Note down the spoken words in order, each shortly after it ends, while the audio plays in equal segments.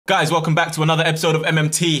Guys, welcome back to another episode of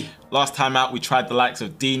MMT. Last time out, we tried the likes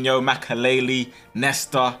of Dino, Makaleli,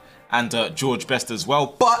 Nesta, and George Best as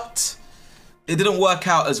well, but it didn't work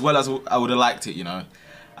out as well as I would have liked it, you know.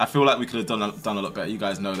 I feel like we could have done a lot better. You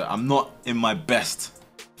guys know that I'm not in my best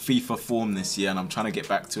FIFA form this year, and I'm trying to get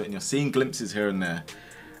back to it, and you're seeing glimpses here and there.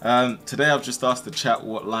 Today, I've just asked the chat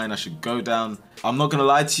what line I should go down. I'm not going to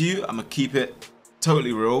lie to you. I'm going to keep it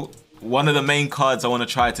totally real. One of the main cards I want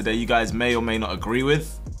to try today, you guys may or may not agree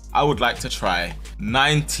with. I would like to try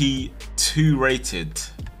 92 rated.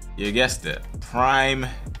 You guessed it. Prime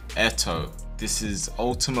Eto'O. This is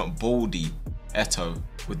Ultimate Baldy Eto'O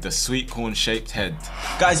with the sweet corn shaped head.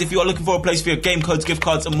 Guys, if you are looking for a place for your game codes, gift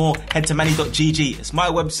cards and more, head to manny.gg. It's my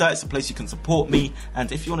website. It's a place you can support me.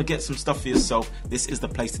 And if you want to get some stuff for yourself, this is the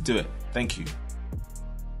place to do it. Thank you.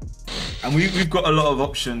 And we've got a lot of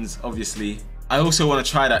options, obviously. I also want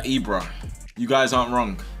to try that Ibra. You guys aren't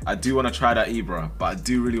wrong. I do want to try that Ibra, but I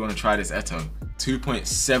do really want to try this Eto'O.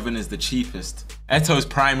 2.7 is the cheapest. Eto'O's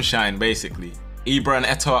prime shine, basically. Ibra and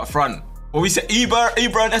Eto'O up front. Or we said Ibra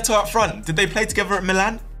and Eto'O up front. Did they play together at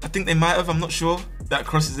Milan? I think they might have, I'm not sure. That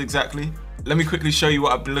crosses exactly. Let me quickly show you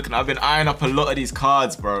what I've been looking at. I've been eyeing up a lot of these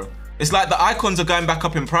cards, bro. It's like the icons are going back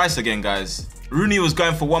up in price again, guys. Rooney was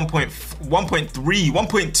going for 1.3,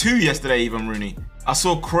 1.2 yesterday even, Rooney. I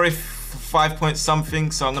saw Cruyff 5 point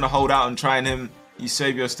something, so I'm going to hold out on trying him.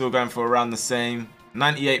 Eusebio still going for around the same.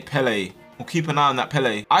 98 Pele. We'll keep an eye on that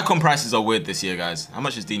Pele. Icon prices are weird this year, guys. How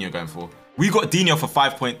much is Dino going for? We got Dino for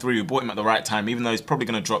 5.3. We bought him at the right time, even though he's probably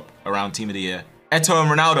going to drop around Team of the Year. Eto'O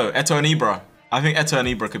and Ronaldo. Eto'O and Ibra. I think Eto'O and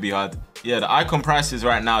Ibra could be hard. Yeah, the icon prices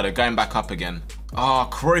right now, they're going back up again. Oh,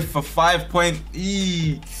 Cruyff for 5 point...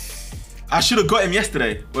 I should have got him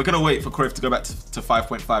yesterday. We're going to wait for Cruyff to go back to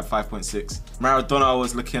 5.5, 5.6. Maradona I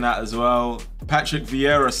was looking at as well. Patrick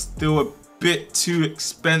Vieira still a bit too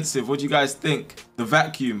expensive. What do you guys think? The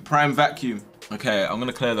vacuum, prime vacuum. Okay, I'm going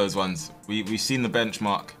to clear those ones. We've seen the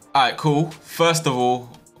benchmark. All right, cool. First of all,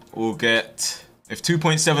 we'll get... If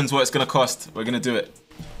 2.7 is what it's going to cost, we're going to do it.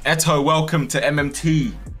 Eto'O, welcome to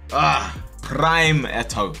MMT. Prime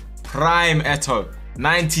Eto'O. Prime Eto'O.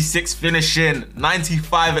 96 finishing,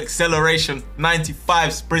 95 acceleration,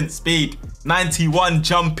 95 sprint speed, 91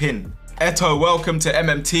 jumping. Eto'O, welcome to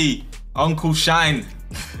MMT. Uncle Shine.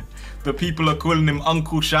 The people are calling him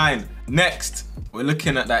Uncle Shine. Next, we're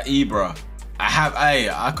looking at that Ibra.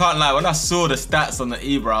 I can't lie, when I saw the stats on the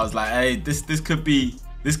Ibra, I was like, hey, this could be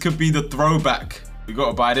the throwback. We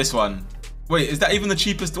gotta buy this one. Wait, is that even the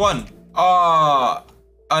cheapest one? Oh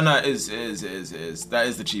no, it is. That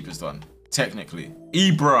is the cheapest one. Technically.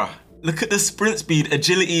 Ibra. Look at the sprint speed,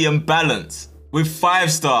 agility, and balance. With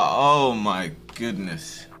 5-star. Oh my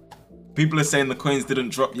goodness. People are saying the coins didn't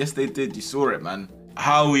drop. Yes, they did. You saw it, man.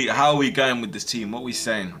 How are we going with this team? What are we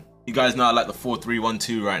saying? You guys know I like the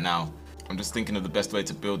 4-3-1-2 right now. I'm just thinking of the best way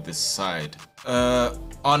to build this side.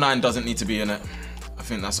 R9 doesn't need to be in it. I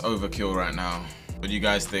think that's overkill right now. What do you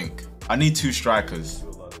guys think? I need 2 strikers.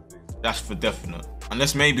 That's for definite.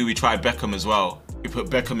 Unless maybe we try Beckham as well. We put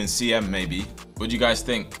Beckham in CM maybe. What do you guys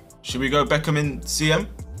think? Should we go Beckham in CM?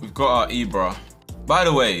 We've got our Ibra. By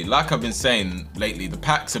the way, like I've been saying lately, the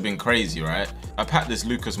packs have been crazy, right? I packed this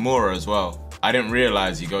Lucas Moura as well. I didn't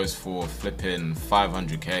realize he goes for flipping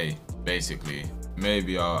 500k, basically.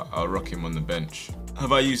 Maybe I'll rock him on the bench.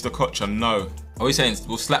 Have I used a Kocha? No. Are we saying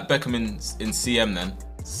we'll slap Beckham in CM then?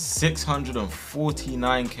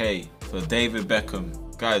 649k for David Beckham.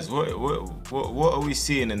 Guys, what are we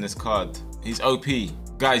seeing in this card? He's OP.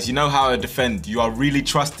 Guys, you know how I defend. You are really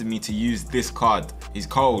trusting me to use this card. He's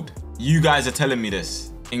cold. You guys are telling me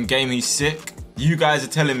this. In game, he's sick. You guys are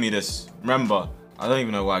telling me this. Remember, I don't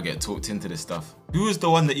even know why I get talked into this stuff. Who was the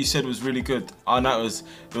one that you said was really good? Oh, no, it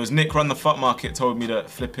was Nick Run the Fuck Market told me that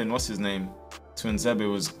flipping, what's his name? Twinzebe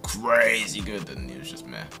was crazy good and he was just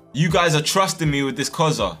meh. You guys are trusting me with this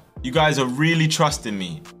Koza. You guys are really trusting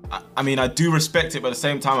me. I mean, I do respect it, but at the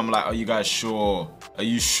same time, I'm like, are you guys sure? Are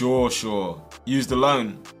you sure? Use the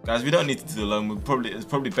loan. Guys, we don't need to do the loan. It's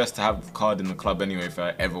probably best to have the card in the club anyway if I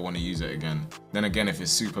ever want to use it again. Then again, if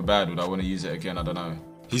it's super bad, would I want to use it again? I don't know.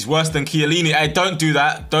 He's worse than Chiellini. Hey, don't do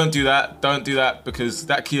that. Don't do that. Don't do that because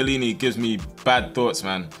that Chiellini gives me bad thoughts,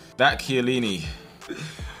 man. That Chiellini.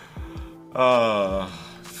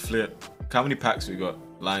 Flip. How many packs we got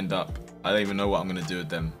lined up? I don't even know what I'm going to do with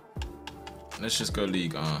them. Let's just go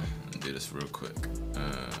League and do this real quick.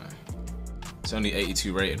 It's only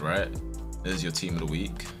 82 rated, right? There's your team of the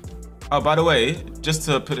week. Oh, by the way, just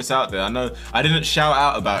to put this out there, I know I didn't shout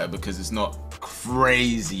out about it because it's not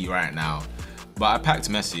crazy right now. But I packed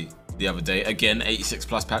Messi the other day. Again, 86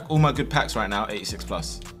 plus pack. All my good packs right now, 86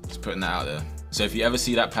 plus. Just putting that out there. So if you ever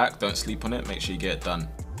see that pack, don't sleep on it. Make sure you get it done.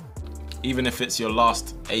 even if it's your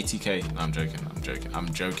last 80k. No,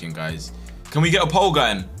 I'm joking, guys. Can we get a poll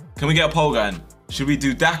going? Can we get a poll going? Should we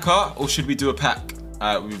do Daka or should we do a pack?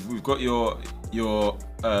 We've got your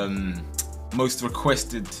most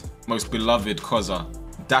requested, most beloved Koza.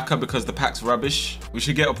 Daka because the pack's rubbish. We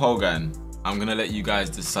should get a poll going. I'm gonna let you guys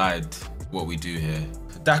decide what we do here.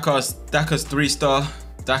 Daka's 3-star.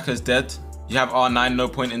 Daka's dead. You have R9, no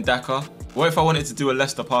point in Daka. What if I wanted to do a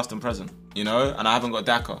Leicester past and present? You know, and I haven't got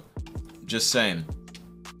Daka. Just saying.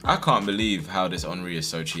 I can't believe how this Henry is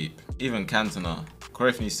so cheap. Even Cantona.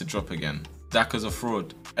 Cruyff needs to drop again. Daka's a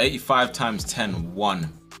fraud. 85 times 10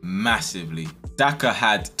 won massively. Daka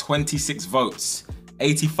had 26 votes.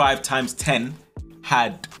 85 times 10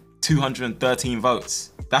 had 213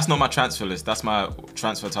 votes. That's not my transfer list. That's my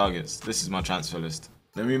transfer targets. This is my transfer list.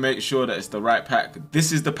 Let me make sure that it's the right pack.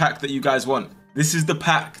 This is the pack that you guys want. This is the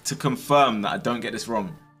pack to confirm that I don't get this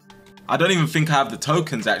wrong. I don't even think I have the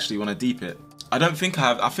tokens actually when I deep it. I don't think I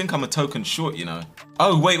have. I think I'm a token short, you know.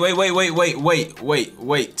 Oh, wait. Let's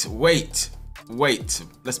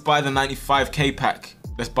buy the 95k pack.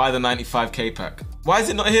 Let's buy the 95k pack. Why is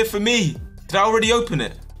it not here for me? Did I already open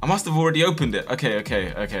it? I must have already opened it. Okay.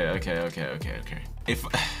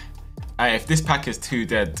 If this pack is too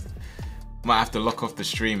dead, might have to lock off the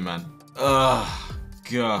stream, man. Ugh,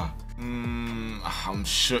 God. I'm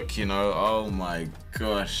shook, you know. Oh my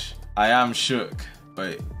gosh. I am shook.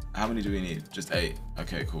 Wait, how many do we need? Just 8.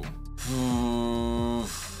 Okay, cool.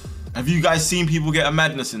 Have you guys seen people get a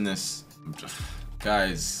madness in this?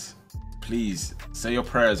 Guys, please say your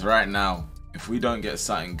prayers right now if we don't get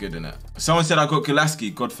something good in it. Someone said I got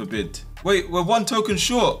Gulaski, God forbid. Wait, we're 1 token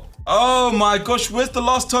short. Oh my gosh, where's the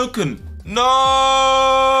last token?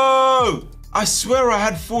 No! I swear I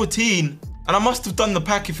had 14 and I must have done the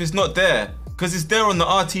pack if it's not there because it's there on the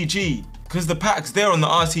RTG because the pack's there on the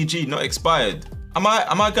RTG, not expired. Am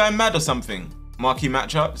I going mad or something? Marquee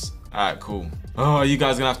matchups? Alright, cool. Oh, you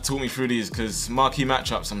guys are gonna have to talk me through these because marquee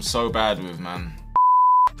matchups I'm so bad with, man.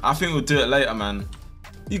 I think we'll do it later, man.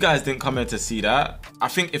 You guys didn't come here to see that. I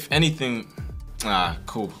think if anything,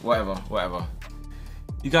 cool, whatever.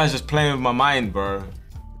 You guys just playing with my mind, bro.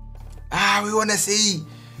 We wanna see.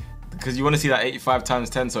 Because you wanna see that 85 times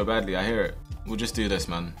 10 so badly, I hear it. We'll just do this,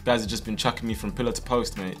 man. You guys have just been chucking me from pillar to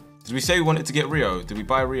post, mate. Did we say we wanted to get Rio? Did we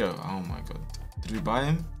buy Rio? Oh my God. Did we buy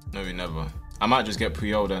him? No, we never. I might just get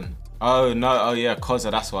Puyol then. Oh no, oh yeah,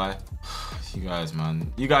 Koza, that's why. You guys,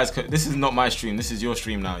 man. You guys, this is not my stream. This is your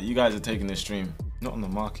stream now. You guys are taking this stream. Not on the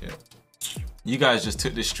market. You guys just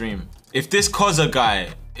took this stream. If this Koza guy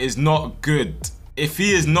is not good, if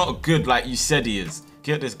he is not good like you said he is,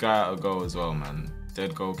 get this guy out a goal as well, man.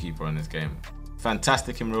 Dead goalkeeper in this game.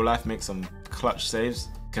 Fantastic in real life, make some clutch saves.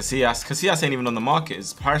 Casillas ain't even on the market.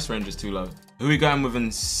 His price range is too low. Who are we going with in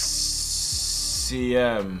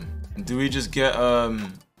CM? Do we just get,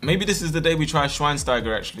 maybe this is the day we try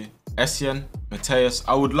Schweinsteiger actually. Essien, Mateus.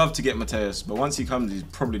 I would love to get Mateus, but once he comes, he's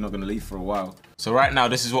probably not going to leave for a while. So right now,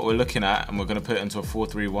 this is what we're looking at, and we're going to put it into a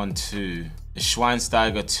 4-3-1-2. Is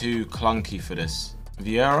Schweinsteiger too clunky for this?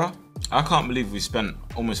 Vieira? I can't believe we spent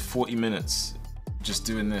almost 40 minutes just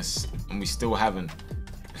doing this, and we still haven't.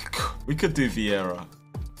 We could do Vieira.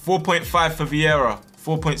 4.5 for Vieira.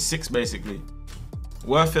 4.6 basically.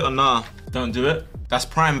 Worth it or nah? Don't do it. That's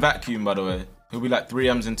prime vacuum, by the way. He'll be like 3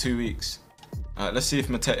 M's in 2 weeks. Let's see if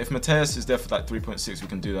Mateus is there for like 3.6, we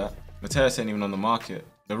can do that. Mateus ain't even on the market.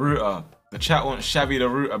 The router. The chat wants Xavi the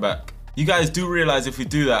router back. You guys do realize if we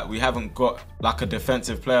do that, we haven't got like a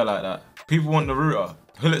defensive player like that. People want the router.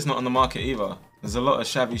 Hullit's not on the market either. There's a lot of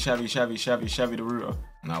Xavi the router.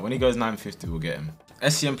 Nah, when he goes 950, we'll get him.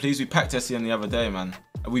 Essien, please. We packed Essien the other day, man.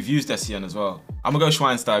 We've used Essien as well. I'm gonna go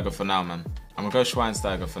Schweinsteiger for now, man.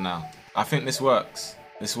 I think this works.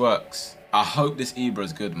 This works. I hope this Ibra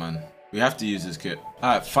is good, man. We have to use this kit.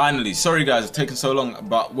 Alright, finally. Sorry guys, it's taken so long,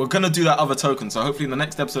 but we're gonna do that other token. So hopefully in the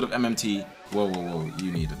next episode of MMT, whoa,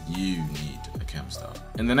 you need a chem star.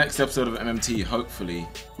 In the next episode of MMT, hopefully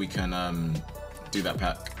we can do that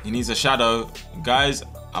pack. He needs a shadow. Guys,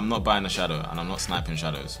 I'm not buying a shadow and I'm not sniping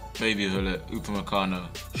shadows. Baby Hullet,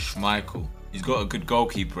 Upamecano, Schmeichel. He's got a good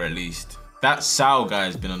goalkeeper at least. That Sal guy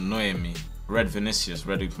has been annoying me. Red Vinicius,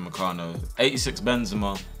 red Upamecano. 86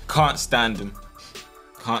 Benzema. Can't stand him.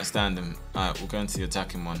 Alright, we'll go into the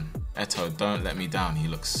attacking one. Eto'O, don't let me down. He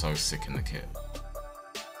looks so sick in the kit.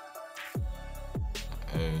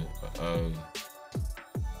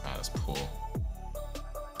 That's poor.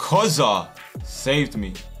 Koza saved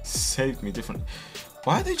me different.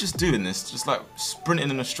 Why are they just doing this? Just like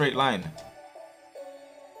sprinting in a straight line.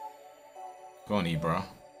 Go on, Ibra.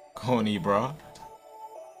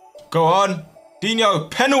 Go on. Dino,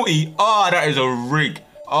 penalty. Ah, that is a rig.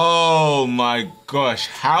 Oh my gosh.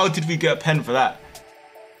 How did we get a pen for that?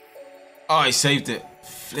 Oh, he saved it.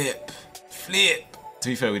 Flip. Flip. To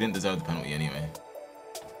be fair, we didn't deserve the penalty anyway.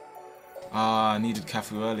 Ah, I needed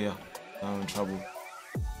Cafu earlier. Now I'm in trouble.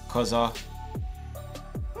 Koza.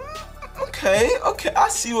 Okay, okay. I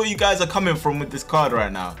see where you guys are coming from with this card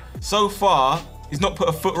right now. So far, he's not put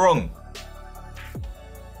a foot wrong.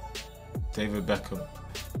 David Beckham.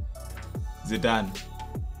 Zidane.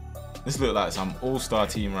 This looks like some all-star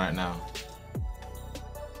team right now.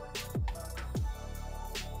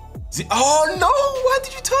 Oh no! Why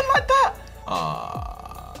did you turn like that?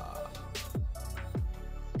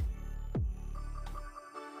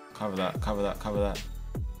 Cover that, cover that, cover that.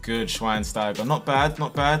 Good, Schweinsteiger. Not bad,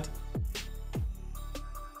 not bad.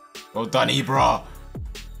 Well done, Ibra.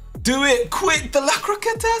 Do it quick. The La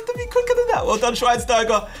Croqueta has to be quicker than that. Well done,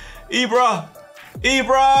 Schweinsteiger. Ibra.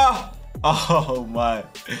 Ibra. Oh my.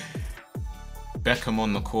 Beckham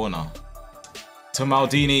on the corner. To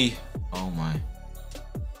Maldini. Oh my.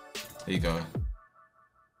 There you go.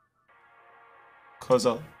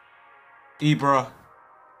 Koza. Ibra.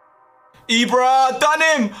 Ibra, done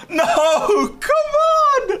him! No, come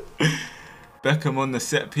on! Beckham on the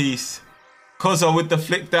set piece. Koza with the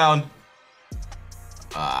flick down.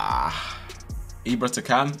 Ibra to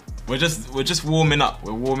Cam. We're just warming up.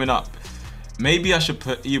 We're warming up. Maybe I should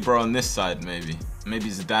put Ibra on this side, maybe. Maybe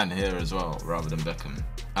Zidane here as well, rather than Beckham.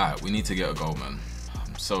 Alright, we need to get a goal, man.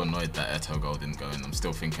 I'm so annoyed that Eto'O goal didn't go in. I'm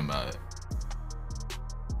still thinking about it.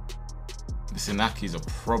 This Inaki's a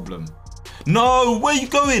problem. No, where are you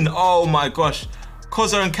going? Oh my gosh.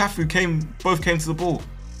 Koza and Cafu both came to the ball.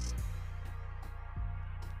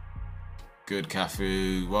 Good,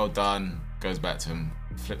 Cafu. Well done. Goes back to him.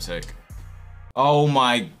 Flip sake. Oh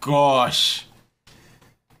my gosh.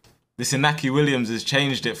 This Inaki Williams has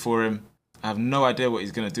changed it for him. I have no idea what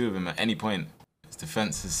he's going to do with him at any point. His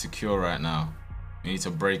defense is secure right now. We need to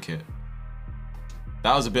break it.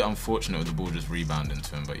 That was a bit unfortunate with the ball just rebounding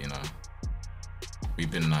to him, but you know. We've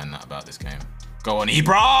been knowing that about this game. Go on,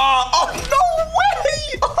 Ibra! Oh, no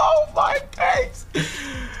way! Oh, my days!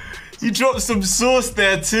 You dropped some sauce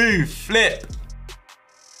there too. Flip.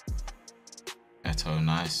 Eto'o,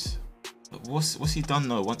 nice. What's he done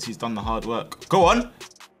though once he's done the hard work? Go on!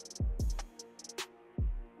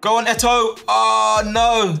 Go on, Eto'o! Oh,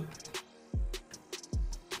 no!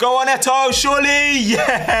 Go on, Eto'o, surely!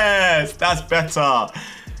 Yes! That's better.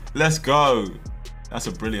 Let's go. That's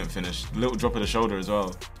a brilliant finish. Little drop of the shoulder as well.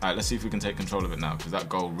 All right, let's see if we can take control of it now, because that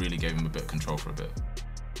goal really gave him a bit of control for a bit.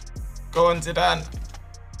 Go on, Zidane.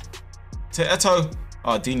 To Eto'o.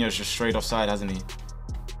 Oh, Dino's just straight offside, hasn't he?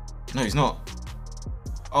 No, he's not.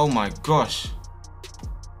 Oh my gosh.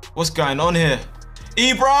 What's going on here?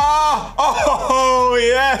 Ibra! Oh,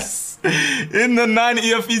 yes! In the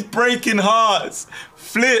 90th, he's breaking hearts.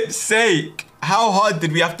 Flip sake. How hard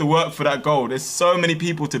did we have to work for that goal? There's so many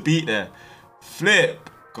people to beat there. Flip.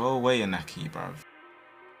 Go away, Inaki, bruv.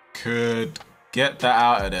 Could get that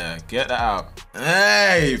out of there. Get that out.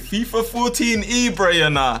 Hey, FIFA 14 Ibra, you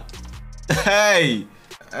know. Hey.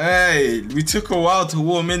 Hey, we took a while to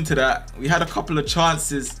warm into that. We had a couple of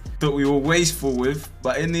chances that we were wasteful with,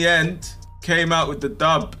 but in the end, came out with the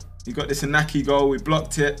dub. We got this Inaki goal, we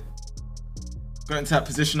blocked it. Got into that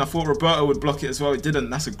position. I thought Roberto would block it as well. He didn't.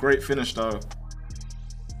 That's a great finish though.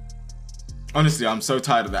 Honestly, I'm so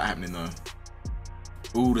tired of that happening though.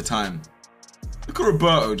 All the time. Look at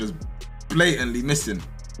Roberto just blatantly missing.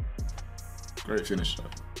 Great finish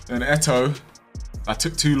though. And Eto'o, I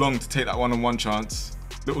took too long to take that one-on-one chance.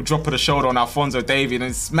 Little drop of the shoulder on Alphonso Davies and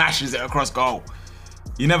then smashes it across goal.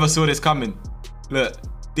 You never saw this coming. Look,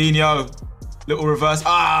 Dino, little reverse.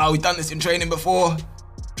 Ah, we've done this in training before.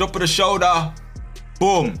 Drop of the shoulder.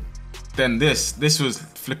 Boom. Then this was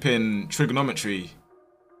flipping trigonometry.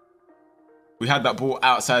 We had that ball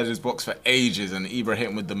outside of his box for ages and Ibra hit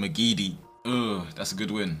him with the Magidi. Ugh, that's a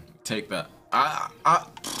good win. Take that.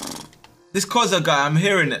 This Koza guy, I'm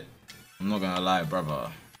hearing it. I'm not gonna lie,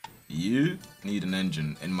 brother. You need an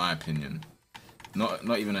engine, in my opinion.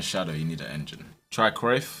 Not even a shadow, you need an engine. Try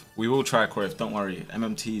Cruyff. We will try Cruyff, don't worry.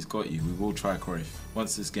 MMT's got you, we will try Cruyff.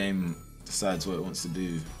 Once this game decides what it wants to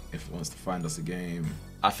do, if it wants to find us a game.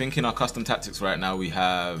 I think in our custom tactics right now we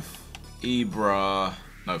have Ibra.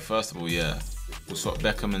 No, first of all, yeah. We'll swap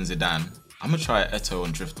Beckham and Zidane. I'm gonna try Eto'o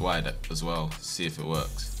and drift wide as well, see if it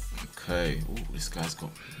works. Okay, ooh, this guy's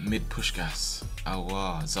got mid push gas.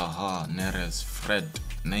 Aouar, Zaha, Neres, Fred,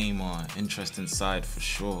 Neymar, interesting side for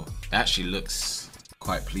sure. It actually looks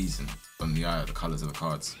quite pleasing on the eye of the colours of the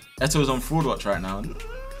cards. Eto'o's on fraud watch right now.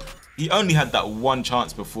 He only had that one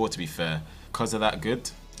chance before, to be fair. Because of that good?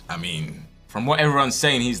 I mean, from what everyone's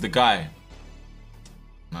saying, he's the guy.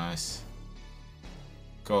 Nice.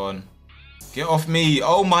 Go on. Get off me.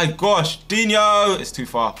 Oh my gosh. Dino. It's too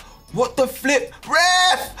far. What the flip?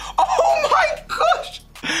 Ref! Oh my gosh.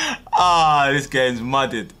 Ah, this game's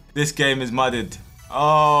mudded. This game is mudded.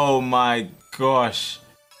 Oh my gosh.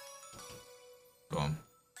 Go on.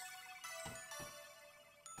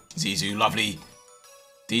 Zizou, lovely.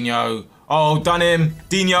 Dino. Oh, done him.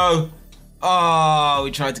 Dino. Oh,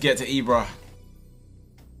 we tried to get to Ibra.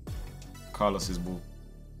 Carlos's ball.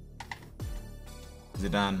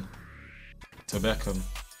 Zidane. To Beckham.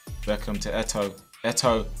 Beckham to Eto'o.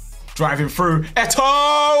 Eto'o. Driving through. Eto'o!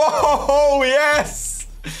 Oh, yes!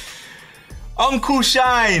 Uncle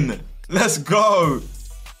Shine. Let's go.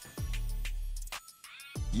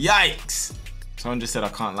 Yikes. Someone just said I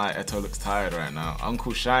can't lie. Eto'o looks tired right now.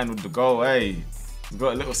 Uncle Shine with the goal. Hey. He's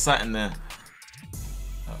got a little something there.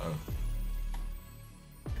 Uh-oh.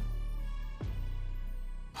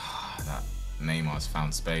 That Neymar's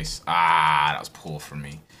found space. Ah, that was poor from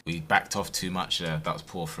me. We backed off too much there. That was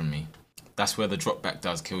poor from me. That's where the drop back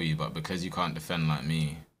does kill you, but because you can't defend like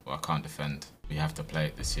me, well, I can't defend, we have to play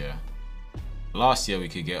it this year. Last year we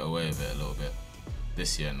could get away with it a little bit.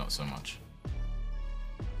 This year, not so much.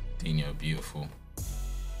 Dino, beautiful.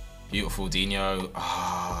 Beautiful, Dino.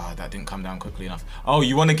 Ah, that didn't come down quickly enough. Oh,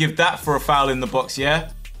 you want to give that for a foul in the box,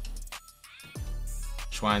 yeah?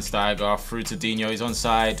 Schweinsteiger through to Dino. He's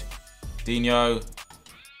onside. Dino. It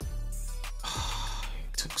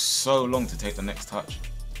took so long to take the next touch.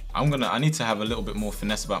 I need to have a little bit more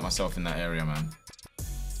finesse about myself in that area, man.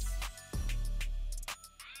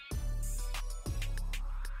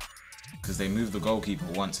 Because they moved the goalkeeper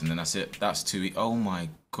once and then that's it. That's too easy. Oh my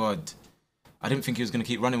God. I didn't think he was going to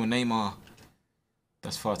keep running with Neymar.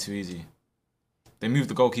 That's far too easy. They moved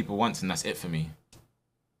the goalkeeper once and that's it for me.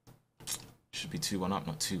 Should be 2-1 up,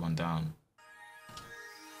 not 2-1 down.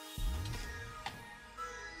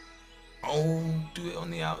 Oh, do it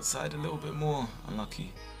on the outside a little bit more.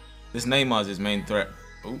 Unlucky. This Neymar's his main threat.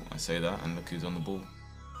 Oh, I say that, and look who's on the ball.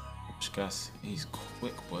 Gas. He's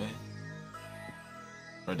quick, boy.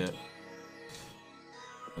 Read it.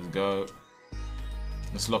 Let's go.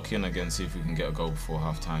 Let's lock in again, see if we can get a goal before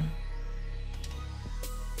half-time.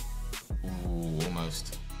 Ooh,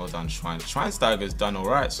 almost. Well done, Schweinsteiger's done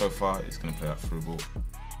alright so far. He's going to play that through ball.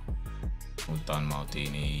 Well done,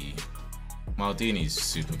 Maldini. Maldini's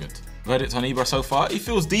super good. Verdict on Ibra so far? He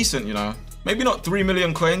feels decent, you know. Maybe not 3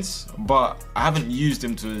 million coins, but I haven't used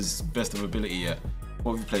him to his best of ability yet.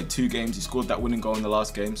 What, we played 2 games, he scored that winning goal in the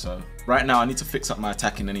last game, so... Right now, I need to fix up my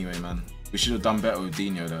attacking anyway, man. We should have done better with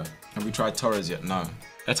Dino, though. Have we tried Torres yet? No.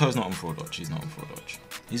 Eto'o's not on fraud watch, he's not on fraud watch.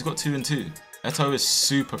 He's got 2 and 2. Eto'o is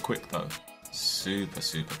super quick, though. Super,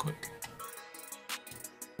 super quick.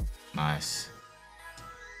 Nice.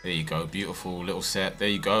 There you go, beautiful little set. There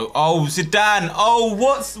you go. Oh, Zidane! Oh,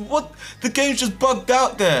 what? The game's just bugged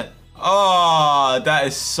out there. Oh, that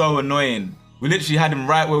is so annoying. We literally had him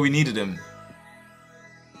right where we needed him.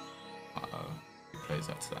 Uh-oh. He plays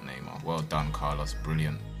that to that Neymar. Well done, Carlos.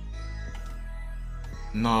 Brilliant.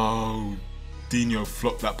 No. Dino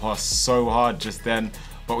flopped that pass so hard just then.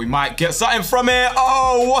 But we might get something from it.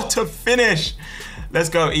 Oh, what a finish. Let's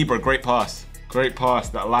go, Ibra. Great pass. Great pass.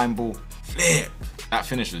 That line ball. Flip. That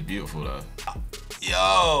finish was beautiful, though.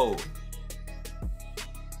 Yo.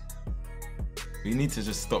 We need to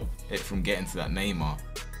just stop it from getting to that Neymar.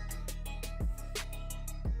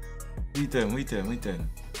 We done.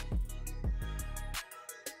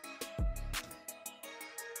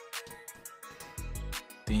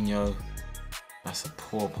 Dino. That's a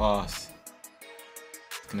poor pass.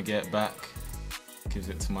 Gonna get it back. Gives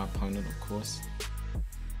it to my opponent, of course.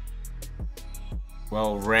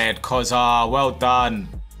 Well read, Kozar. Well done.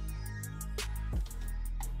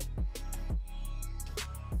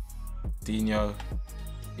 Dino.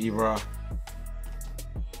 Ibra.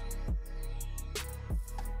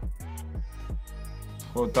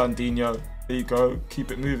 Well done, Dino. There you go.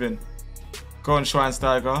 Keep it moving. Go on,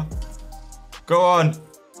 Schweinsteiger. Go on.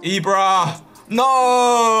 Ibra.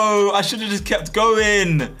 No! I should have just kept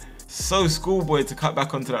going. So schoolboy to cut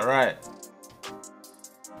back onto that right.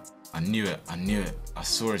 I knew it. I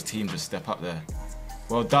saw his team just step up there.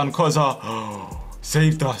 Well done, Kozar. Oh,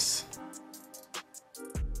 saved us.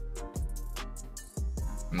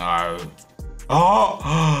 No.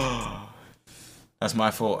 Oh! That's my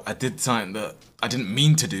fault. I did something that I didn't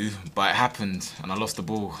mean to do, but it happened and I lost the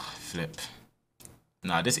ball. Flip.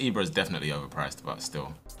 Nah, this Ibra is definitely overpriced, but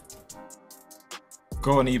still.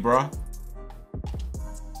 Go on, Ibra.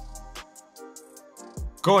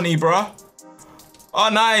 Go on, Ibra.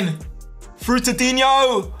 R9. Through to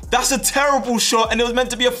Dino. That's a terrible shot, and it was meant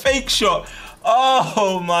to be a fake shot.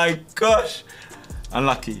 Oh my gosh.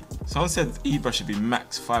 Unlucky. Someone said Ibra should be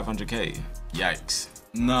max 500k. Yikes.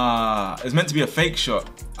 Nah, it was meant to be a fake shot.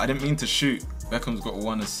 I didn't mean to shoot. Beckham's got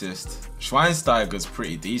 1 assist. Schweinsteiger's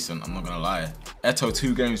pretty decent, I'm not gonna lie. Eto'o,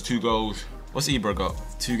 2 games, 2 goals. What's Ibra got?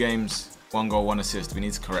 2 games, 1 goal, 1 assist. We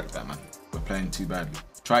need to correct that, man. We're playing too badly.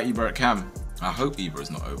 Try Ibra at cam. I hope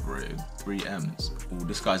Ibra's not overrated. 3 M's. Oh,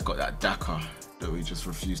 this guy's got that Dakar that we just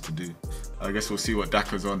refused to do. I guess we'll see what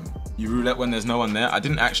Dakar's on. You roulette when there's no one there? I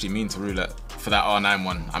didn't actually mean to roulette for that R9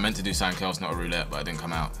 one. I meant to do something else, not a roulette, but it didn't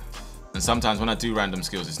come out. And sometimes when I do random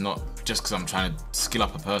skills, it's not just because I'm trying to skill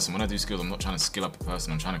up a person. When I do skills, I'm not trying to skill up a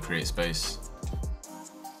person, I'm trying to create space.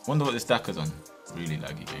 Wonder what this Dakar's on. Really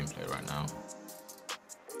laggy gameplay right now.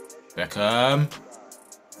 Beckham!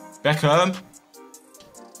 Beckham!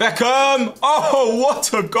 Beckham! Oh,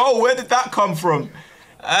 what a goal! Where did that come from?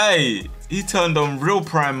 Hey, he turned on real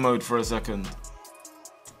prime mode for a second.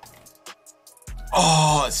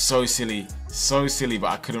 Oh, it's so silly. So silly, but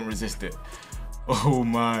I couldn't resist it. Oh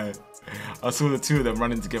my. I saw the 2 of them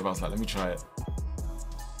running together. I was like, let me try it.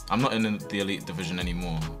 I'm not in the elite division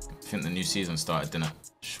anymore. I think the new season started, didn't it?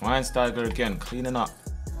 Schweinsteiger again, cleaning up.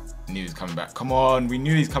 Knew he's coming back. Come on, we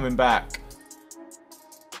knew he's coming back.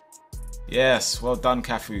 Yes, well done,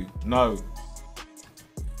 Cafu. No.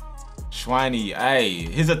 Schweiny, hey,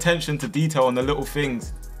 his attention to detail on the little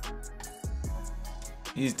things.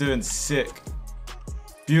 He's doing sick.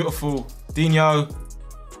 Beautiful. Dino.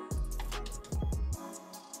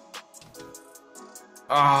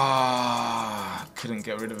 Ah, couldn't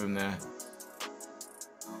get rid of him there.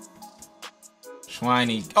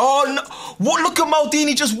 Schweiny. Oh, no. What? Look at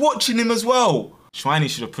Maldini just watching him as well. Schweiny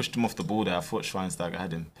should have pushed him off the ball there. I thought Schweinsteiger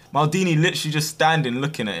had him. Maldini literally just standing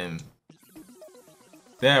looking at him.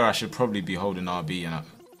 There, I should probably be holding RB, you know.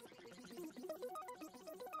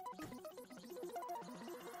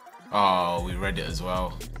 Oh, we read it as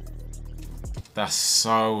well. That's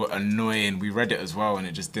so annoying. We read it as well and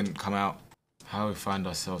it just didn't come out. How we find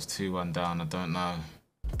ourselves 2-1 down, I don't know.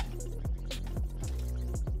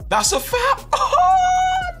 That's a foul!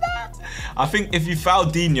 Oh, no. I think if you foul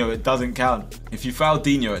Dino, it doesn't count. If you foul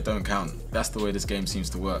Dino, it don't count. That's the way this game seems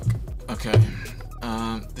to work. Okay,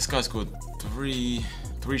 this guy scored 3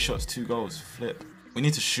 shots, 2 goals, flip. We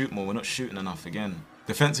need to shoot more, we're not shooting enough again.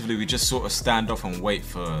 Defensively, we just sort of stand off and wait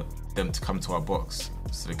for them to come to our box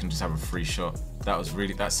so they can just have a free shot.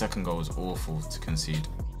 That second goal was awful to concede.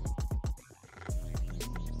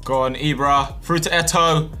 Go on, Ibra, through to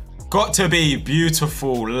Eto'o. Got to be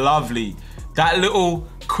beautiful, lovely. That little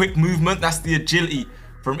quick movement, that's the agility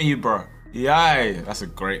from Ibra. Yay, that's a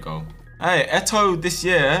great goal. Hey, Eto'o this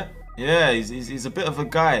year, yeah, he's a bit of a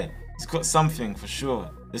guy. He's got something for sure.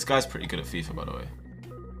 This guy's pretty good at FIFA, by the way.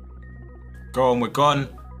 Go on, we're gone.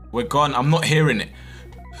 We're gone. I'm not hearing it.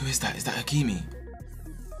 Who is that? Is that Hakimi?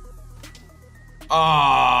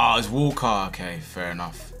 Ah, oh, it's Walker. Okay, fair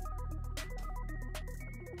enough.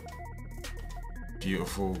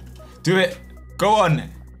 Beautiful. Do it. Go on.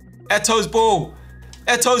 Eto'o's ball.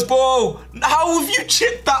 Eto'o's ball. How have you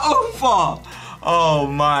chipped that over? Oh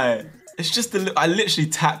my. It's just a I literally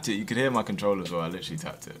tapped it. You could hear my controller as well. I literally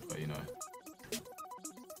tapped it, but you know.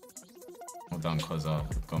 Well done, Koza.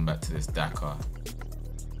 Going back to this Dakar.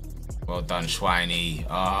 Well done, Schweiny.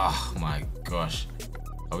 Oh my gosh.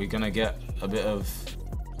 Are we gonna get a bit of,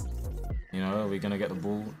 you know, are we gonna get the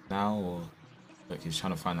ball now? Or look, he's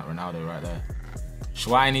trying to find that Ronaldo right there.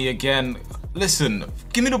 Schweiny again. Listen,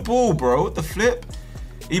 give me the ball, bro. What the flip?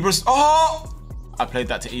 Ibra's. Oh! I played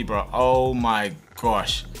that to Ibra. Oh my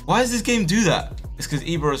gosh. Why does this game do that? It's because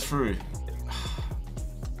Ibra is through.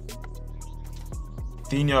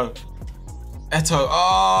 Dino. Eto'o.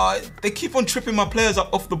 Oh, they keep on tripping my players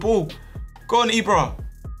up off the ball. Go on, Ibra.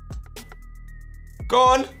 Go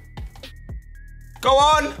on. Go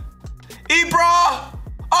on. Ibra!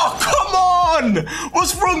 Oh, come on!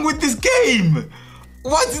 What's wrong with this game?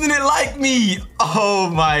 Why didn't it like me? Oh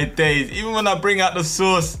my days. Even when I bring out the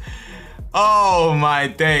sauce. Oh my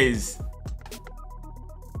days.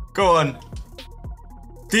 Go on.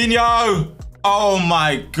 Dino! Oh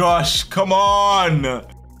my gosh, come on!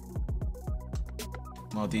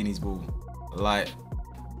 Maldini's ball. Light.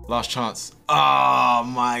 Last chance. Oh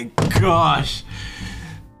my gosh.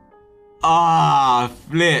 Ah,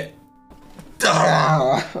 flip.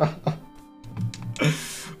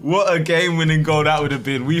 What a game-winning goal that would have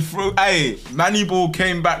been. We threw. Hey, Manny ball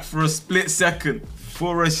came back for a split second.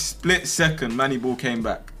 For a split second, Manny ball came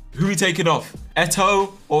back. Who we taking off?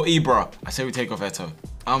 Eto'o or Ibra? I say we take off Eto'o.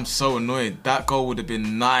 I'm so annoyed. That goal would have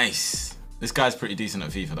been nice. This guy's pretty decent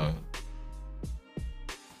at FIFA though.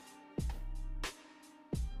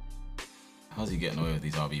 How's he getting away with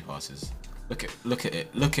these RB passes? Look at it.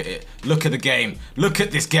 Look at it. Look at the game. Look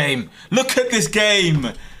at this game. Look at this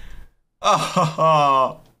game.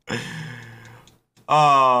 Ah,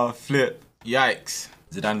 flip. Yikes.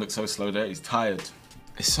 Zidane looks so slow there. He's tired.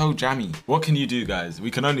 It's so jammy. What can you do, guys?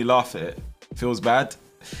 We can only laugh at it. Feels bad.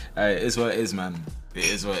 It is what it is, man. It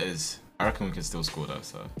is what it is. I reckon we can still score though,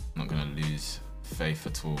 so I'm not gonna lose faith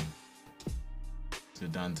at all.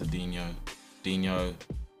 Zidane to Dino. Dino.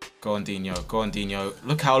 Go on, Dino. Go on, Dino.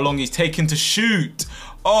 Look how long he's taken to shoot.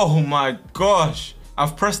 Oh my gosh.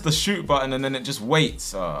 I've pressed the shoot button and then it just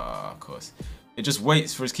waits. Oh, of course. It just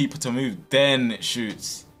waits for his keeper to move, then it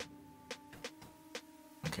shoots.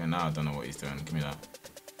 Okay, now I don't know what he's doing. Give me that.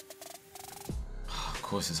 Of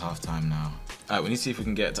course it's half time now. Alright, we need to see if we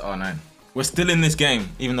can get it to R9. We're still in this game,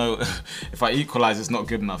 even though if I equalize, it's not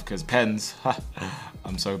good enough because pens.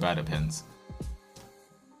 I'm so bad at pens.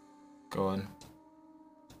 Go on.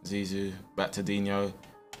 Zizou, back to Dino.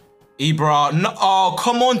 Ibra, no, oh,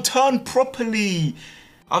 come on, turn properly.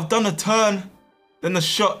 I've done a turn, then the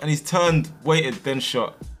shot, and he's turned, waited, then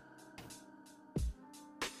shot.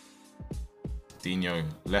 Dino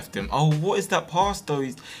left him. Oh, what is that pass though?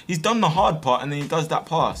 He's done the hard part and then he does that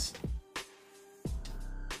pass.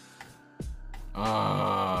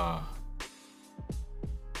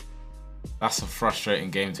 That's a frustrating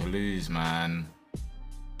game to lose, man.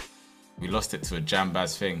 We lost it to a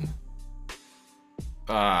jambaz thing.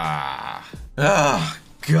 God.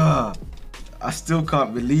 I still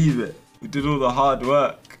can't believe it. We did all the hard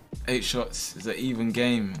work. 8 shots is an even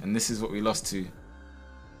game, and this is what we lost to.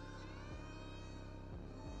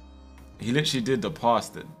 He literally did the pass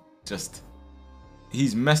that just...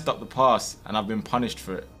 He's messed up the pass, and I've been punished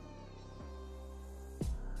for it.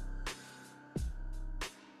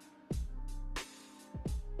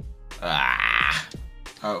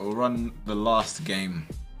 Alright, we'll run the last game.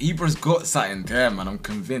 Ibra's got something there, man. I'm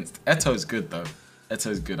convinced. Eto'o's good, though.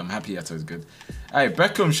 Eto'o's good. I'm happy Eto'o's good. Hey,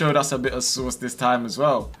 Beckham showed us a bit of sauce this time as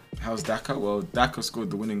well. How's Daka? Well, Daka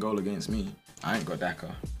scored the winning goal against me. I ain't got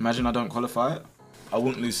Daka. Imagine I don't qualify it. I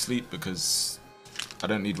wouldn't lose sleep because I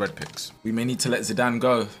don't need red picks. We may need to let Zidane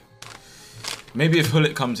go. Maybe if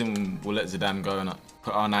Hullet comes in, we'll let Zidane go and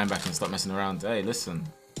put R9 back and stop messing around. Hey, listen.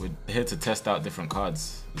 We're here to test out different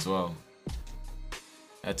cards as well.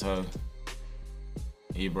 Eto'o.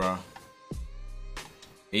 Ibra.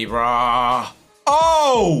 Ibra.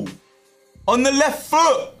 Oh! On the left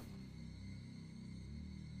foot!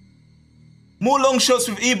 More long shots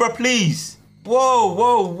with Ibra, please. Whoa,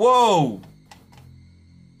 whoa, whoa.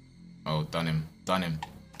 Oh, done him. Done him.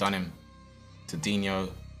 Done him. To Dino.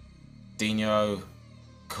 Dino.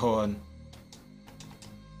 Go on.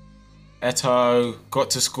 Eto'o.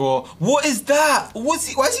 Got to score. What is that? Why is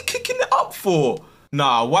he kicking it up for?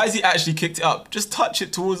 Nah, why has he actually kicked it up? Just touch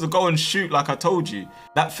it towards the goal and shoot like I told you.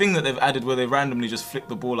 That thing that they've added where they randomly just flick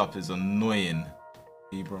the ball up is annoying.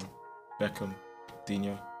 Ibra, Beckham,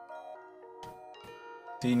 Dino.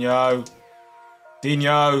 Dino.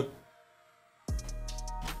 Dino.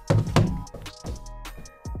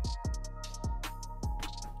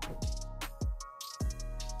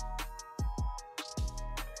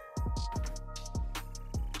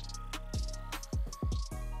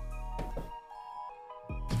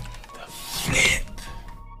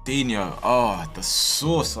 Dino, oh, the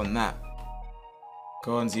sauce on that.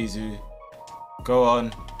 Go on, Zizou. Go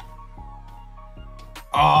on.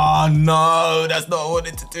 Oh, no, that's not what I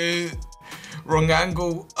wanted to do. Wrong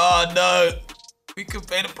angle. Oh, no. We could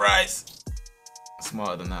pay the price.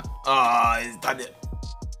 Smarter than that. Oh, he's done it.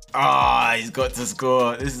 Oh, he's got to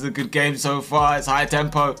score. This is a good game so far. It's high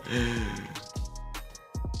tempo.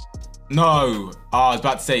 No. Oh, I was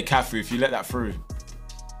about to say, Cafu, if you let that through.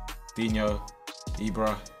 Dino,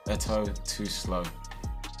 Ibra. Eto'o, too slow.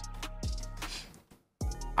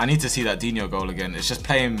 I need to see that Dino goal again. It's just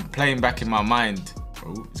playing back in my mind.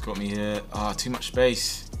 Oh, he's got me here. Ah, too much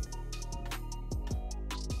space.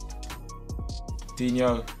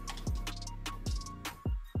 Dino.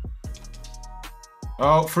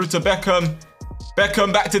 Oh, through to Beckham.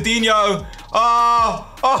 Beckham back to Dino.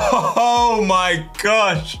 Oh my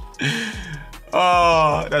gosh.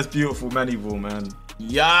 Oh, that's beautiful Manny ball, man.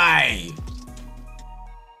 Yay.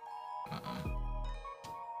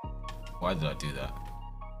 Why did I do that?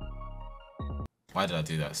 Why did I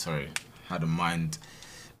do that? Sorry. Had a mind,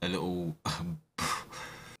 a little,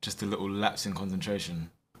 just a little lapse in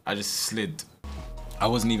concentration. I just slid. I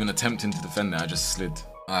wasn't even attempting to defend there, I just slid.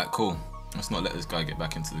 Alright, cool. Let's not let this guy get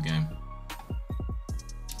back into the game.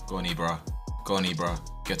 Go on, Ibra. Go on, Ibra.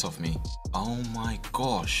 Get off me. Oh my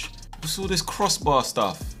gosh. What's all this crossbar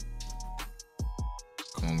stuff?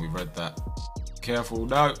 Come on, we read that. Careful,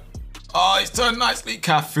 no. Oh, it's turned nicely.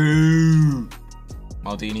 Cafu.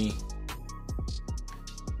 Maldini.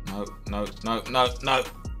 No, no, no, no, no.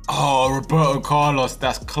 Oh, Roberto Carlos,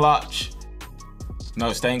 that's clutch.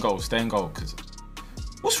 No, stay in goal, cause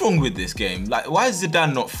what's wrong with this game? Like, why is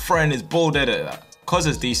Zidane not throwing his ball dead at that? Cause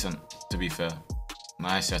it's decent, to be fair.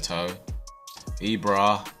 Nice, Eto'o.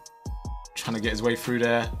 Ibra. Trying to get his way through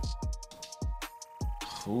there.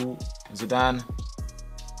 Ooh, Zidane.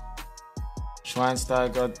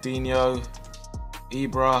 Schweinsteiger, Dino.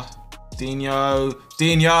 Ibra. Dino.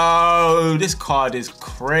 This card is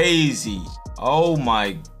crazy. Oh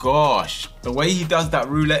my gosh. The way he does that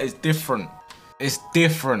roulette is different. It's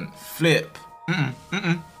different. Flip.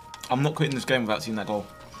 I'm not quitting this game without seeing that goal.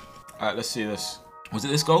 Alright, let's see this. Was it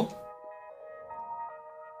this goal?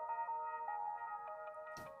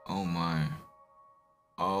 Oh my.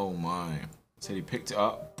 Oh my. So he picked it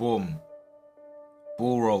up. Boom.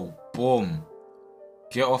 Ball roll. Boom.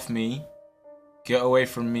 Get off me. Get away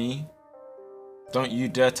from me. Don't you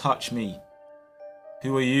dare touch me.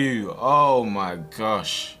 Who are you? Oh my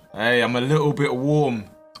gosh. Hey, I'm a little bit warm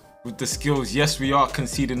with the skills. Yes, we are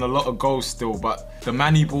conceding a lot of goals still, but the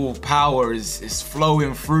Manny ball power is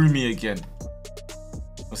flowing through me again.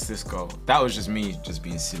 What's this goal? That was just me just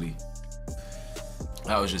being silly.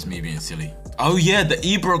 That was just me being silly. Oh yeah, the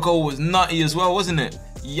Ibra goal was nutty as well, wasn't it?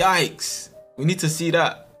 Yikes. We need to see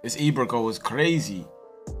that. This Ibra goal was crazy.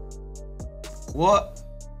 What?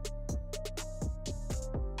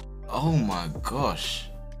 Oh my gosh.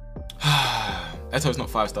 Eto'o's not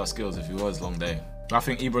 5-star skills. If he was, long day. I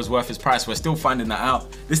think Ibra's worth his price. We're still finding that out.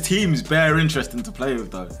 This team is bare interesting to play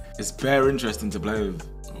with though. It's bare interesting to play with.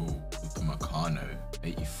 Oh, Upamecano.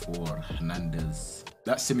 84, Hernandez.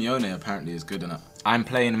 That Simeone apparently is good enough. I'm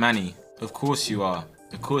playing Manny. Of course you are.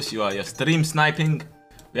 Of course you are. You're stream sniping.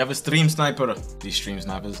 We have a stream sniper. These stream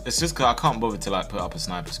snipers. It's just 'cause I can't bother to like put up a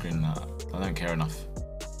sniper screen and that. I don't care enough.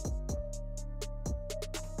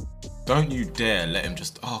 Don't you dare let him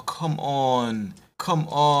just... Oh, come on. Come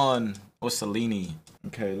on. Or Salini.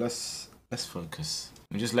 Okay, let's focus.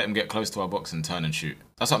 We just let him get close to our box and turn and shoot.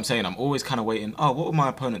 That's what I'm saying. I'm always kind of waiting. Oh, what will my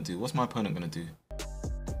opponent do? What's my opponent going to do?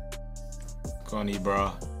 Go on,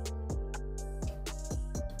 Ibra.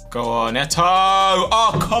 Go on, Eto'o.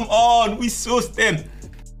 Oh, come on. We sourced him.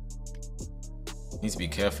 Need to be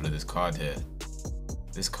careful of this card here.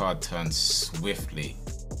 This card turns swiftly.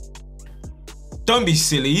 Don't be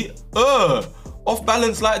silly. Off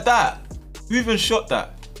balance like that. Who even shot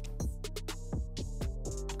that?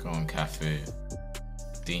 Go on, Cafu.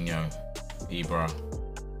 Dino. Ibra.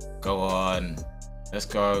 Go on. Let's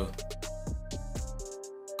go.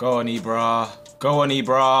 Go on, Ibra. Go on,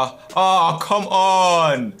 Ibra. Oh, come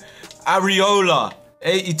on. Areola.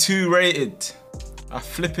 82 rated. I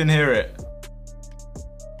flipping hear it.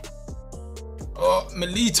 Oh,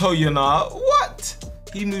 Milito, you know. What?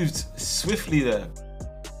 He moved swiftly there.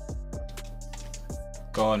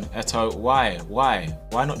 Go on, Eto'o. Why? Why?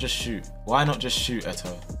 Why not just shoot? Why not just shoot,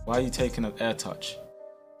 Eto'o? Why are you taking an air touch?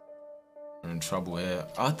 We're in trouble here.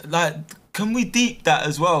 Like, can we deep that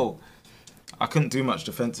as well? I couldn't do much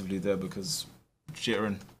defensively there because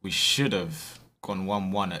jittering. We should have gone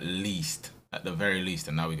 1-1 at least, at the very least,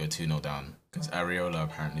 and now we go 2-0 down because Areola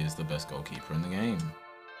apparently is the best goalkeeper in the game.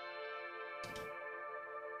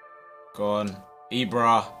 Go on,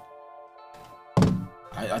 Ibra.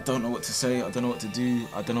 I don't know what to say. I don't know what to do.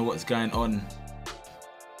 I don't know what's going on.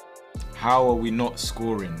 How are we not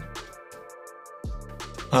scoring?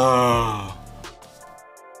 Got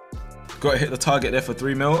to hit the target there for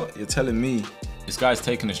 3 mil. You're telling me. This guy's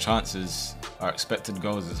taking his chances. Our expected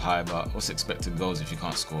goals is high, but what's expected goals if you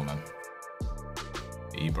can't score, man?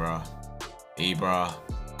 Ibra.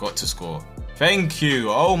 Got to score. Thank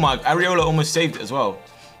you. Oh my, Areola almost saved it as well.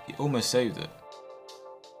 He almost saved it.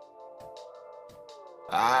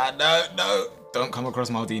 No. Don't come across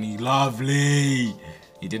Maldini. Lovely.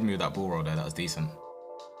 He did move that ball roll there. That was decent.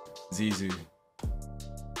 Zizou.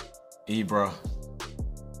 Ibra.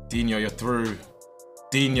 Dino, you're through.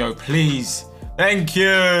 Dino, please. Thank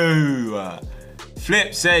you.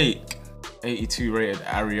 Flip's sake. 82 rated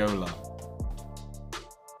Areola.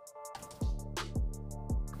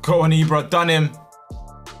 Go on, Ibra. Done him.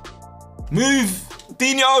 Move.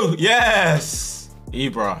 Dino. Yes.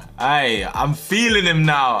 Ibra. Hey, I'm feeling him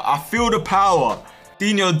now. I feel the power.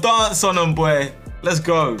 Dino, dance on him, boy. Let's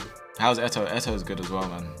go. How's Eto'o? Eto'o's good as well,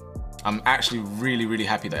 man. I'm actually really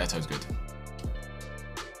happy that Eto'o's good.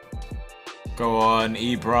 Go on,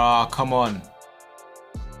 Ibra. Come on.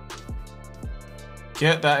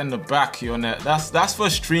 Get that in the back of your net. That's for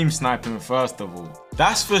stream sniping, first of all.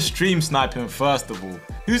 That's for stream sniping, first of all.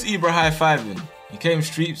 Who's Ibra high-fiving? He came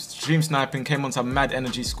stream sniping, came on some mad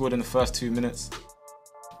energy, scored in the first 2 minutes.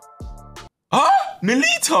 Ah,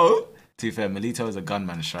 Milito? To be fair, Milito is a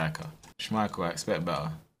gunman striker. Schmeichel, I expect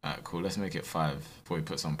better. Alright, cool. Let's make it 5 before we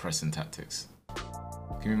put some pressing tactics.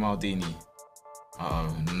 Give me Maldini. Uh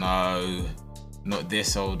oh, no. Not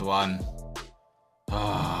this old one.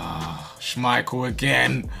 Ah, Schmeichel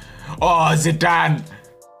again. Oh, Zidane.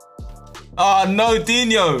 Oh, no,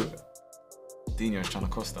 Dino. Dino's trying to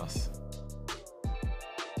cost us.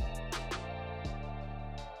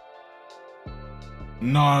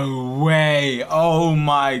 No way. Oh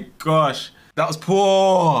my gosh. That was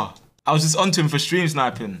poor. I was just onto him for stream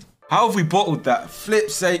sniping. How have we bottled that?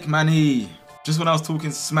 Flip's sake, Manny. Just when I was talking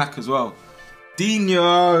smack as well.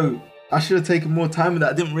 Dino. I should have taken more time with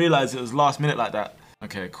that. I didn't realize it was last minute like that.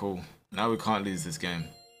 Okay, cool. Now we can't lose this game.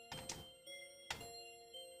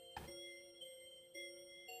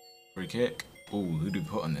 Free kick. Ooh, who do we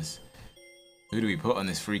put on this? Who do we put on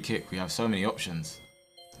this free kick? We have so many options.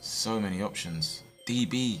 So many options.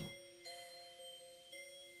 DB.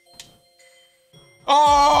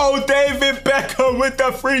 Oh, David Beckham with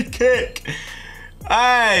the free kick.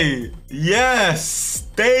 Hey, yes,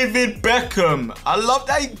 David Beckham. I love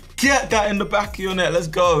that. Get that in the back of your net. Let's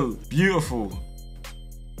go. Beautiful.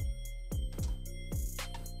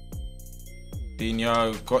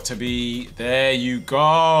 Dino, got to be. There you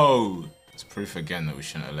go. It's proof again that we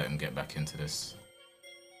shouldn't have let him get back into this.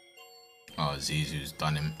 Oh, Zizou's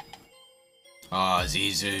done him. Ah,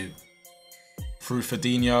 Zizou. Through for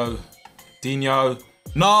Dino. Dino.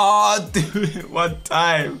 No, do it one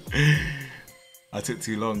time. I took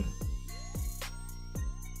too long.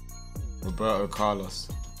 Roberto Carlos.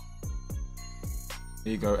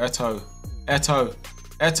 Here you go. Eto'o. Eto'o.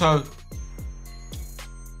 Eto'o.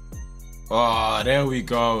 Oh, there we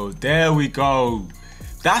go. There we go.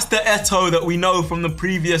 That's the Eto'o that we know from the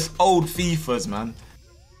previous old FIFAs, man.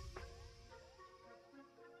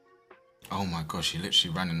 Oh my gosh, he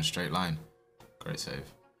literally ran in a straight line. Great save.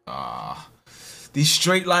 Ah, these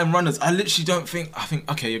straight line runners, I literally don't think,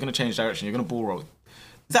 okay, you're going to change direction. You're going to ball roll. Is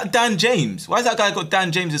that Dan James? Why has that guy got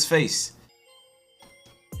Dan James's face?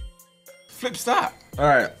 Flips that. All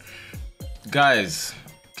right, guys,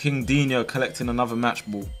 King Dino collecting another match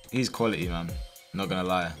ball. He's quality, man. Not going to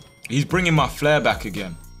lie. He's bringing my flair back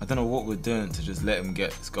again. I don't know what we're doing to just let him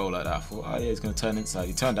get this goal like that. I thought, oh yeah, he's going to turn inside.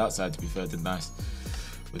 He turned outside, to be fair, did nice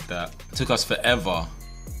with that. It took us forever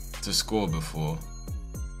to score before.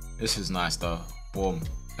 This is nice though. Warm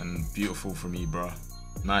and beautiful from Ibra.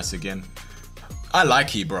 Nice again. I like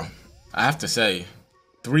Ibra. I have to say,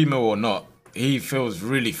 3 mil or not, he feels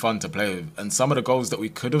really fun to play with. And some of the goals that we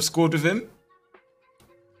could have scored with him,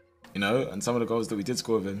 you know, and some of the goals that we did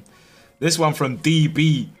score with him. This one from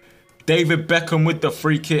DB. David Beckham with the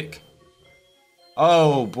free kick.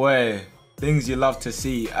 Oh boy. Things you love to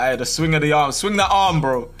see. Hey, the swing of the arm. Swing that arm,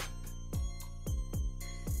 bro.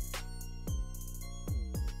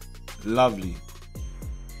 Lovely.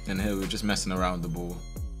 And here we're just messing around with the ball.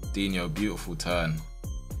 Dino, beautiful turn.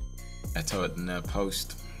 Eto'o at the near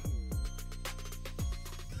post.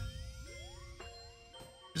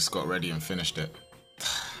 Just got ready and finished it.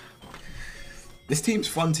 This team's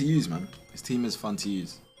fun to use, man. This team is fun to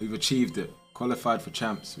use. We've achieved it. Qualified for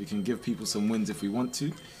champs. We can give people some wins if we want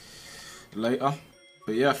to later.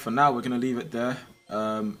 But yeah, for now, we're going to leave it there.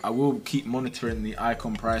 I will keep monitoring the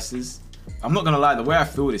icon prices. I'm not going to lie, the way I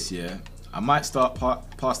feel this year, I might start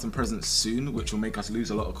past and present soon, which will make us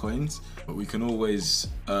lose a lot of coins. But we can always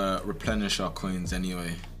replenish our coins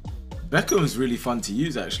anyway. Beckham's really fun to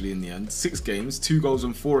use actually in the end. 6 games, 2 goals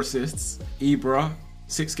and 4 assists. Ibra,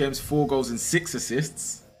 6 games, 4 goals and 6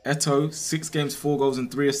 assists. Eto'o, 6 games, 4 goals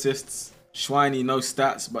and 3 assists. Schweini, no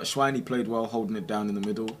stats, but Schweini played well, holding it down in the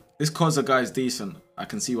middle. This Koza guy is decent. I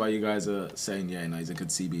can see why you guys are saying, yeah, no, he's a good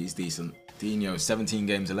CB, he's decent. Dino, 17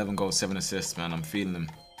 games, 11 goals, 7 assists, man. I'm feeling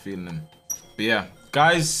him, But yeah,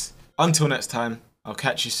 guys, until next time, I'll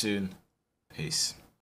catch you soon. Peace.